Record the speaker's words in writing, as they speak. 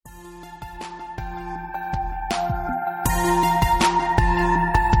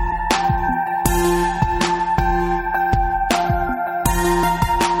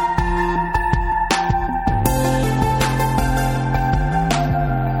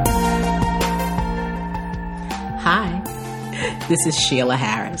This is Sheila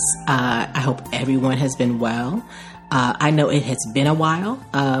Harris. I hope everyone has been well. I know it has been a while,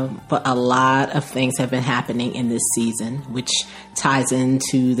 but a lot of things have been happening in this season, which ties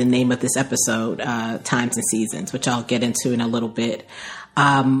into the name of this episode, Times and Seasons, which I'll get into in a little bit.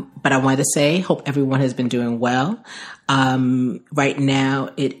 But I wanted to say, hope everyone has been doing well. Right now,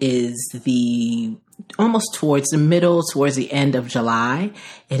 it is almost towards the end of July.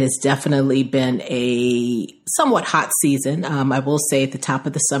 It has definitely been a somewhat hot season. I will say at the top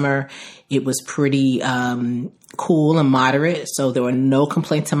of the summer, it was pretty cool and moderate, so there were no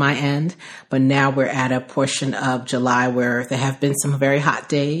complaints on my end. But now we're at a portion of July where there have been some very hot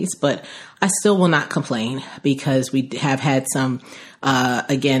days, but I still will not complain because we have had some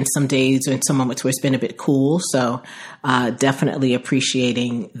days and some moments where it's been a bit cool. So definitely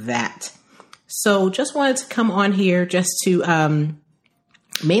appreciating that. So just wanted to come on here just to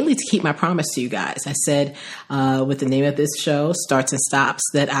mainly to keep my promise to you guys. I said with the name of this show, Starts and Stops,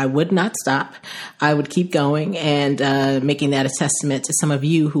 that I would not stop. I would keep going and making that a testament to some of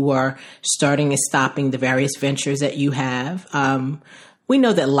you who are starting and stopping the various ventures that you have. We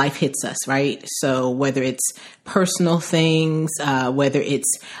know that life hits us, right? So whether it's personal things, whether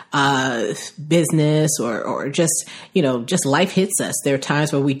it's business or just life hits us. There are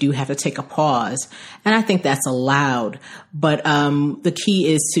times where we do have to take a pause. And I think that's allowed. But the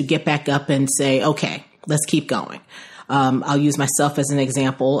key is to get back up and say, okay, let's keep going. I'll use myself as an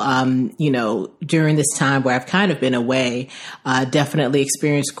example. During this time where I've kind of been away, definitely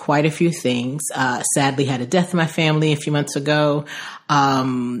experienced quite a few things. Sadly had a death in my family a few months ago,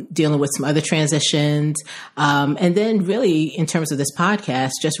 dealing with some other transitions. And then really in terms of this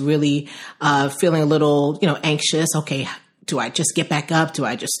podcast, just really, feeling a little, anxious. Okay. Do I just get back up? Do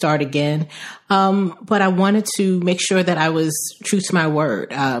I just start again? But I wanted to make sure that I was true to my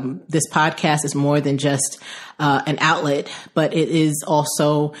word. This podcast is more than just an outlet, but it is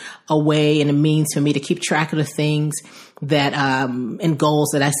also a way and a means for me to keep track of the things that and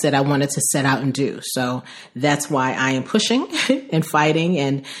goals that I said I wanted to set out and do. So that's why I am pushing and fighting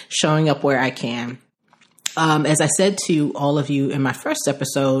and showing up where I can. As I said to all of you in my first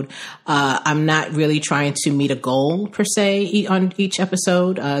episode, I'm not really trying to meet a goal per se on each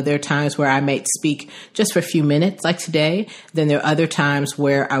episode. There are times where I might speak just for a few minutes like today. Then there are other times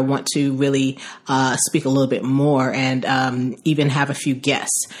where I want to really speak a little bit more and even have a few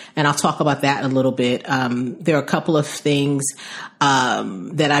guests. And I'll talk about that a little bit. There are a couple of things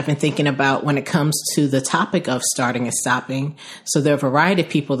that I've been thinking about when it comes to the topic of starting and stopping. So there are a variety of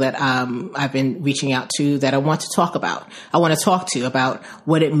people that I've been reaching out to that I want to talk about. I want to talk to about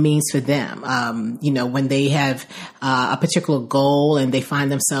what it means for them. When they have a particular goal and they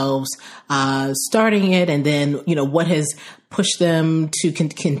find themselves starting it, and then, what has pushed them to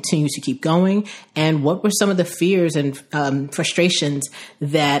continue to keep going, and what were some of the fears and frustrations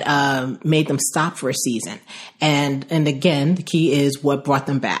that made them stop for a season. And again, the key is what brought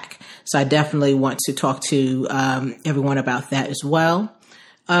them back. So I definitely want to talk to everyone about that as well.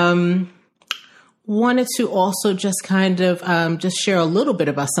 Wanted to also just kind of just share a little bit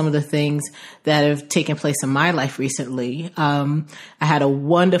about some of the things that have taken place in my life recently. I had a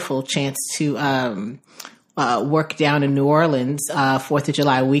wonderful chance to work down in New Orleans 4th of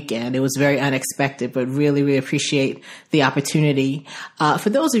July weekend. It was very unexpected, but really, really appreciate the opportunity.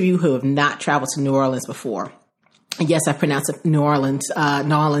 For those of you who have not traveled to New Orleans before, yes, I pronounce it New Orleans,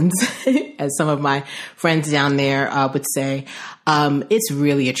 as some of my friends down there would say. It's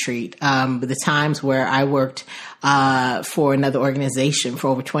really a treat. The times where I worked for another organization for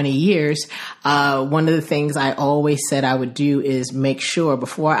over 20 years, one of the things I always said I would do is make sure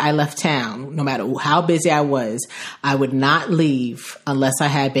before I left town, no matter how busy I was, I would not leave unless I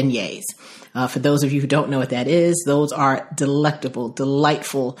had beignets. For those of you who don't know what that is, those are delectable,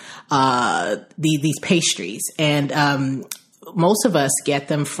 delightful, these pastries. And, most of us get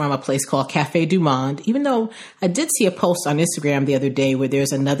them from a place called Café du Monde, even though I did see a post on Instagram the other day where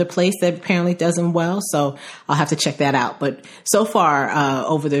there's another place that apparently does them well. So I'll have to check that out. But so far,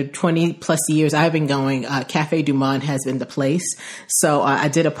 over the 20 plus years I've been going, Café du Monde has been the place. So I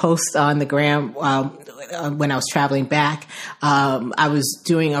did a post on the gram when I was traveling back. I was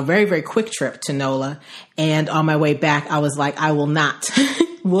doing a very, very quick trip to NOLA. And on my way back, I was like, I will not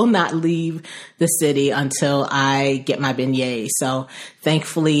leave the city until I get my beignets. So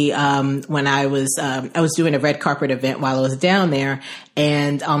thankfully, when I was doing a red carpet event while I was down there,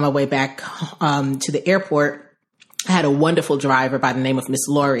 and on my way back to the airport, I had a wonderful driver by the name of Miss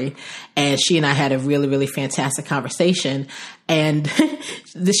Lori, and she and I had a really, really fantastic conversation. And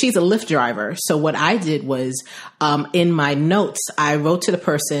she's a Lyft driver. So what I did was, in my notes, I wrote to the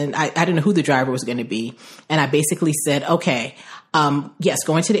person, I didn't know who the driver was going to be. And I basically said, okay, Yes,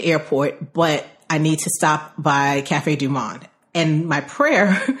 going to the airport, but I need to stop by Cafe Du Monde. And my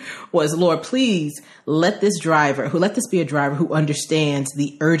prayer was, Lord, please let this be a driver who understands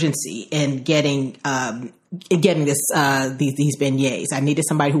the urgency in getting these beignets. I needed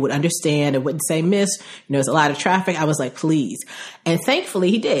somebody who would understand and wouldn't say, "Miss, there's a lot of traffic." I was like, please. And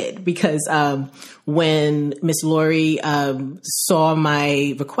thankfully he did, because when Miss Lori saw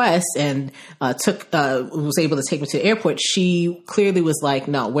my request and was able to take me to the airport, she clearly was like,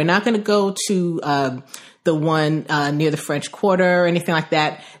 no, we're not going to go to the one near the French Quarter or anything like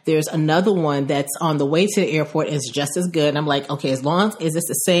that. There's another one that's on the way to the airport, is just as good. And I'm like, okay, as long as it's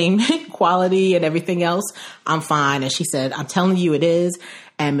the same quality and everything else, I'm fine. And she said, I'm telling you it is.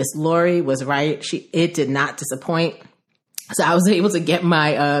 And Miss Lori was right. It did not disappoint. So I was able to get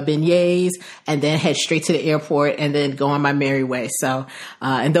my beignets and then head straight to the airport and then go on my merry way. So,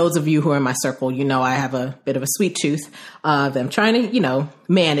 and those of you who are in my circle, I have a bit of a sweet tooth that I'm trying to,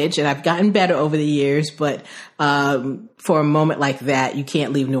 manage, and I've gotten better over the years. But for a moment like that, you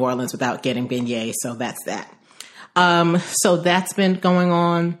can't leave New Orleans without getting beignets. So that's that. So that's been going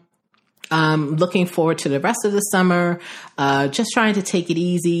on. Looking forward to the rest of the summer, just trying to take it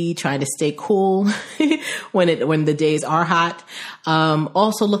easy, trying to stay cool when the days are hot.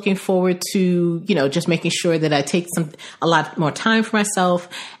 Also looking forward to, just making sure that I take a lot more time for myself,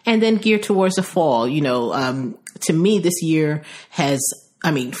 and then gear towards the fall. To me, this year has,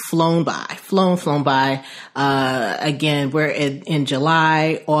 flown by. Again, we're in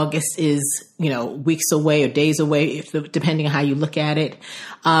July. August is, weeks away or days away, depending on how you look at it.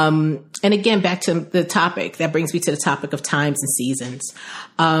 And again, back to the topic, that brings me to the topic of times and seasons.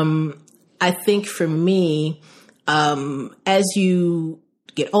 I think for me, as you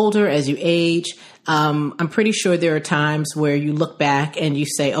get older, as you age, I'm pretty sure there are times where you look back and you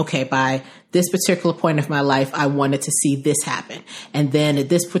say, okay, by this particular point of my life, I wanted to see this happen. And then at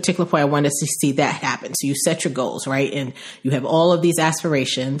this particular point, I wanted to see that happen. So you set your goals, right? And you have all of these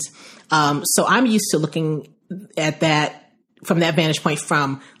aspirations. So I'm used to looking at that from that vantage point,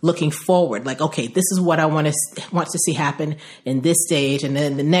 from looking forward, like, okay, this is what I want to see happen in this stage, and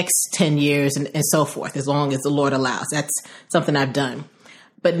then the next 10 years and so forth, as long as the Lord allows. That's something I've done.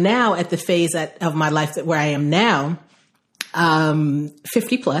 But now at the phase of my life where I am now,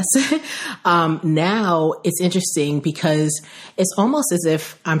 50 plus, now it's interesting because it's almost as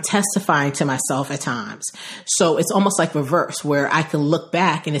if I'm testifying to myself at times. So it's almost like reverse, where I can look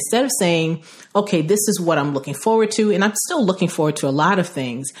back and instead of saying, okay, this is what I'm looking forward to, and I'm still looking forward to a lot of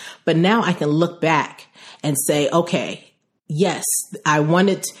things, but now I can look back and say, okay, yes, I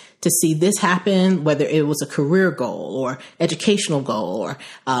wanted to see this happen, whether it was a career goal or educational goal or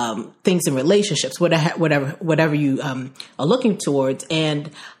things in relationships, whatever you are looking towards.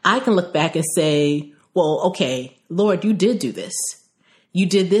 And I can look back and say, well, okay, Lord, you did do this. You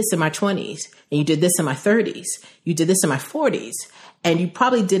did this in my 20s, and you did this in my 30s. You did this in my 40s. And you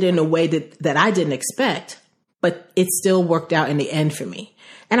probably did it in a way that I didn't expect, but it still worked out in the end for me.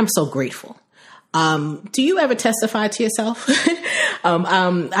 And I'm so grateful. Do you ever testify to yourself?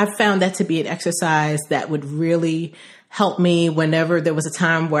 I've found that to be an exercise that would really help me whenever there was a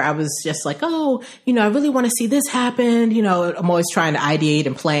time where I was just like, oh, I really want to see this happen. I'm always trying to ideate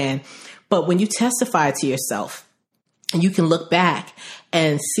and plan. But when you testify to yourself and you can look back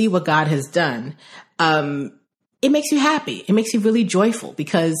and see what God has done, it makes you happy. It makes you really joyful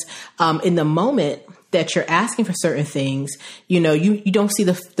because in the moment that you're asking for certain things, you don't see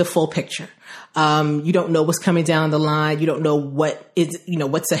the full picture. You don't know what's coming down the line. You don't know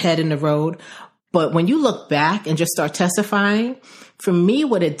what's ahead in the road. But when you look back and just start testifying, for me,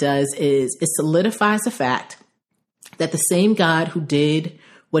 what it does is it solidifies the fact that the same God who did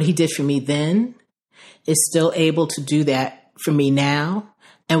what he did for me then is still able to do that for me now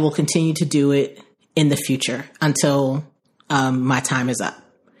and will continue to do it in the future until my time is up.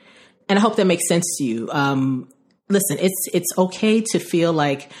 And I hope that makes sense to you. Listen, it's okay to feel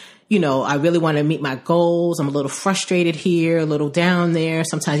like, I really want to meet my goals. I'm a little frustrated here, a little down there.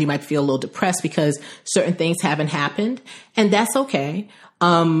 Sometimes you might feel a little depressed because certain things haven't happened, and that's okay.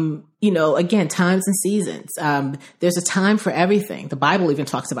 Again, times and seasons. There's a time for everything. The Bible even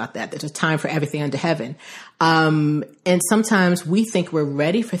talks about that. There's a time for everything under heaven. And sometimes we think we're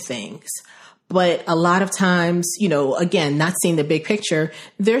ready for things, but a lot of times, again, not seeing the big picture,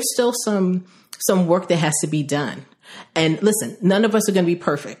 there's still some work that has to be done. And listen, none of us are going to be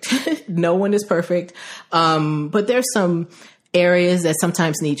perfect. No one is perfect. But there's some areas that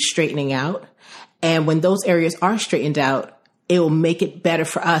sometimes need straightening out. And when those areas are straightened out, it will make it better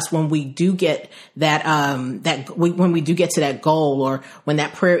for us when we do get that, when we do get to that goal, or when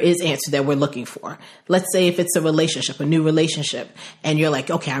that prayer is answered that we're looking for. Let's say if it's a relationship, a new relationship, and you're like,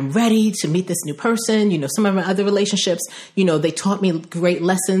 okay, I'm ready to meet this new person. Some of my other relationships, they taught me great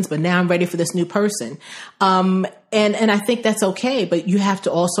lessons, but now I'm ready for this new person. And I think that's okay, but you have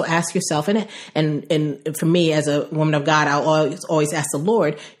to also ask yourself, and for me as a woman of God, I'll always ask the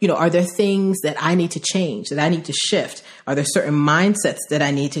Lord, are there things that I need to change, that I need to shift? Are there certain mindsets that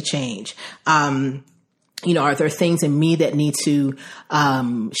I need to change? Are there things in me that need to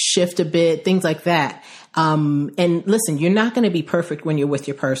shift a bit, things like that? And listen, you're not going to be perfect when you're with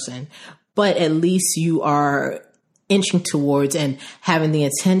your person, but at least you are inching towards and having the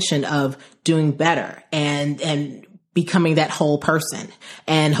intention of doing better and becoming that whole person.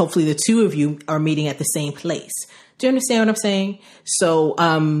 And hopefully the two of you are meeting at the same place. Do you understand what I'm saying? So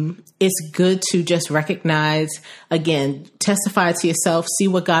it's good to just recognize, again, testify to yourself, see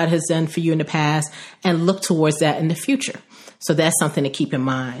what God has done for you in the past, and look towards that in the future. So that's something to keep in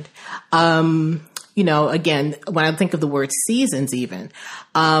mind. Again, when I think of the word seasons even,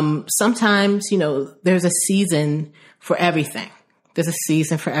 sometimes, there's a season for everything. There's a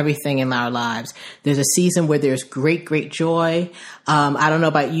season for everything in our lives. There's a season where there's great, great joy. I don't know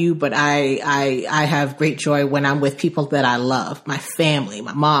about you, but I have great joy when I'm with people that I love, my family,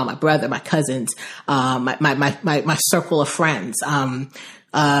 my mom, my brother, my cousins, my circle of friends. When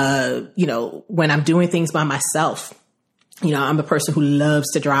I'm doing things by myself. I'm a person who loves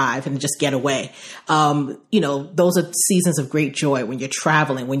to drive and just get away. Those are seasons of great joy when you're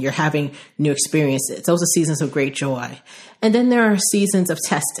traveling, when you're having new experiences. Those are seasons of great joy. And then there are seasons of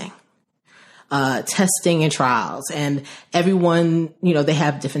testing and trials, and everyone, they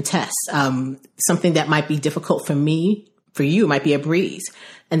have different tests. Something that might be difficult for me, for you, might be a breeze,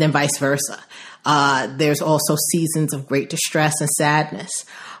 and then vice versa. There's also seasons of great distress and sadness.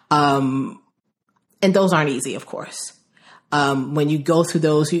 And those aren't easy, of course. When you go through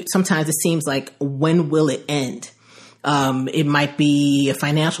those, sometimes it seems like, when will it end? It might be a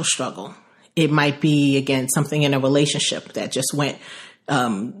financial struggle. It might be, again, something in a relationship that just went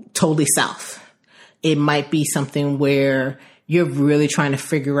totally south. It might be something where you're really trying to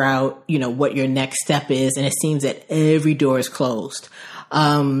figure out, what your next step is, and it seems that every door is closed.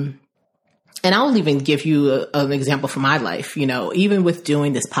 And I'll even give you an example from my life. Even with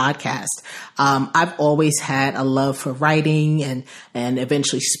doing this podcast, I've always had a love for writing and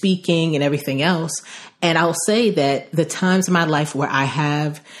eventually speaking and everything else. And I'll say that the times in my life where I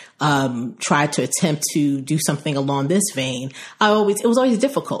have tried to attempt to do something along this vein, it was always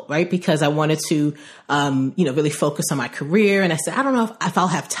difficult, right? Because I wanted to, really focus on my career. And I said, I don't know if I'll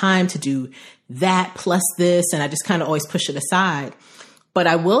have time to do that plus this. And I just kind of always push it aside. But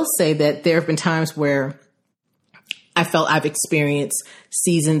I will say that there have been times where I felt I've experienced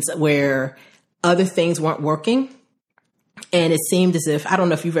seasons where other things weren't working. And it seemed as if, I don't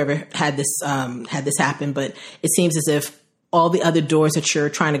know if you've ever had this happen, but it seems as if all the other doors that you're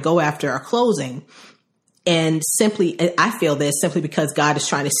trying to go after are closing. And I feel this simply because God is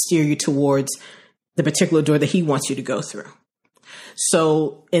trying to steer you towards the particular door that he wants you to go through.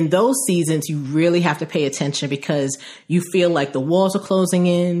 So in those seasons, you really have to pay attention because you feel like the walls are closing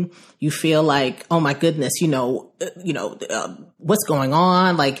in. You feel like, oh my goodness, what's going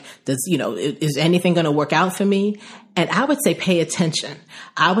on? Like, is anything going to work out for me? And I would say, pay attention.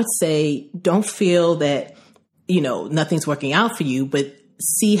 I would say, don't feel that, nothing's working out for you, but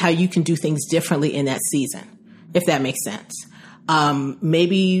see how you can do things differently in that season, if that makes sense.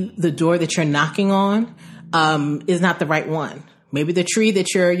 Maybe the door that you're knocking on, is not the right one. Maybe the tree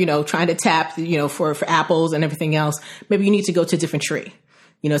that you're, trying to tap, for apples and everything else, maybe you need to go to a different tree.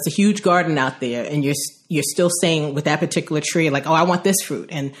 It's a huge garden out there and you're still saying with that particular tree, like, oh, I want this fruit.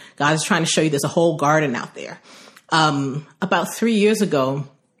 And God is trying to show you there's a whole garden out there. About 3 years ago,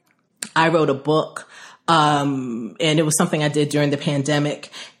 I wrote a book. And it was something I did during the pandemic,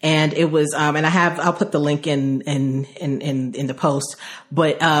 and it was, and I'll put the link in the post,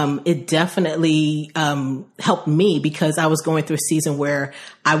 but, it definitely, helped me because I was going through a season where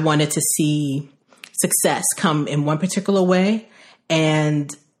I wanted to see success come in one particular way. And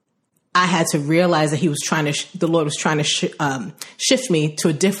I had to realize that the Lord was trying to shift me to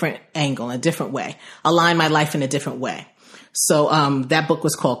a different angle, a different way, align my life in a different way. So that book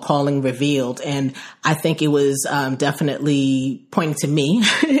was called Calling Revealed, and I think it was definitely pointing to me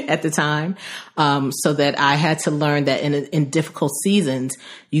at the time, so that I had to learn that in difficult seasons,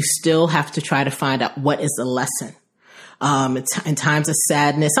 you still have to try to find out what is the lesson. In times of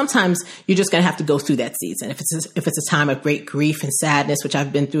sadness, sometimes you're just going to have to go through that season. If it's a time of great grief and sadness, which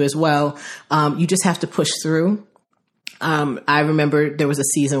I've been through as well, you just have to push through. I remember there was a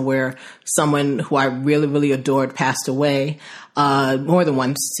season where someone who I really, really adored passed away, more than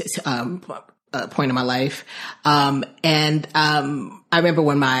one point in my life. I remember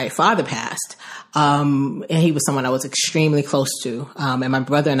when my father passed, and he was someone I was extremely close to. And my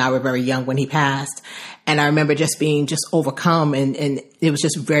brother and I were very young when he passed. And I remember just being just overcome, and it was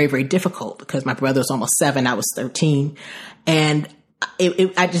just very, very difficult because my brother was almost 7. I was 13. And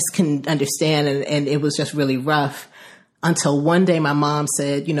I just couldn't understand. And it was just really rough until one day my mom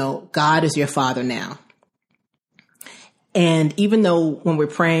said, God is your father now. And even though when we're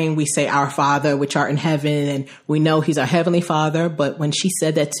praying, we say, our Father, which art in heaven, and we know he's our heavenly Father. But when she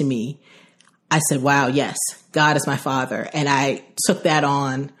said that to me, I said, wow, yes, God is my Father. And I took that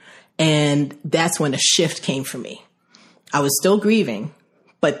on. And that's when a shift came for me. I was still grieving,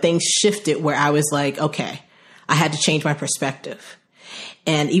 but things shifted where I was like, okay, I had to change my perspective.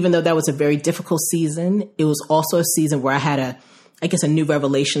 And even though that was a very difficult season, it was also a season where I had a new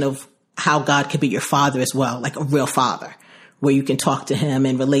revelation of how God could be your father as well, like a real father, where you can talk to him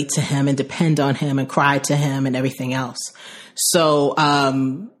and relate to him and depend on him and cry to him and everything else. So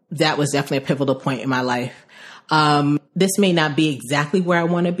that was definitely a pivotal point in my life. This may not be exactly where I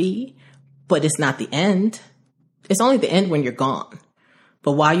want to be, but it's not the end. It's only the end when you're gone.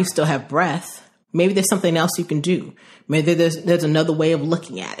 But while you still have breath, maybe there's something else you can do. Maybe there's another way of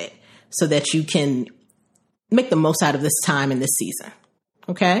looking at it so that you can make the most out of this time and this season.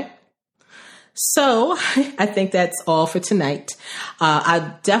 Okay? So I think that's all for tonight.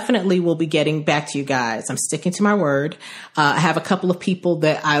 I definitely will be getting back to you guys. I'm sticking to my word. I have a couple of people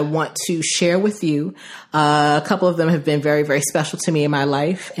that I want to share with you. A couple of them have been very, very special to me in my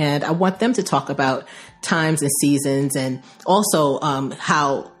life, and I want them to talk about times and seasons, and also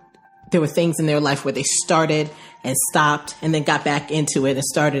how there were things in their life where they started and stopped and then got back into it and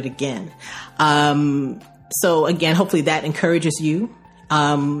started again. So again, hopefully that encourages you.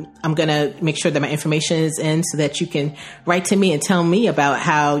 I'm going to make sure that my information is in so that you can write to me and tell me about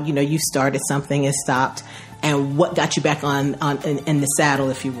how, you started something and stopped and what got you back in the saddle,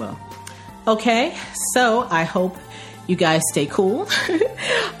 if you will. Okay. So I hope you guys stay cool.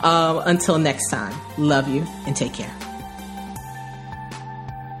 Until next time, love you and take care.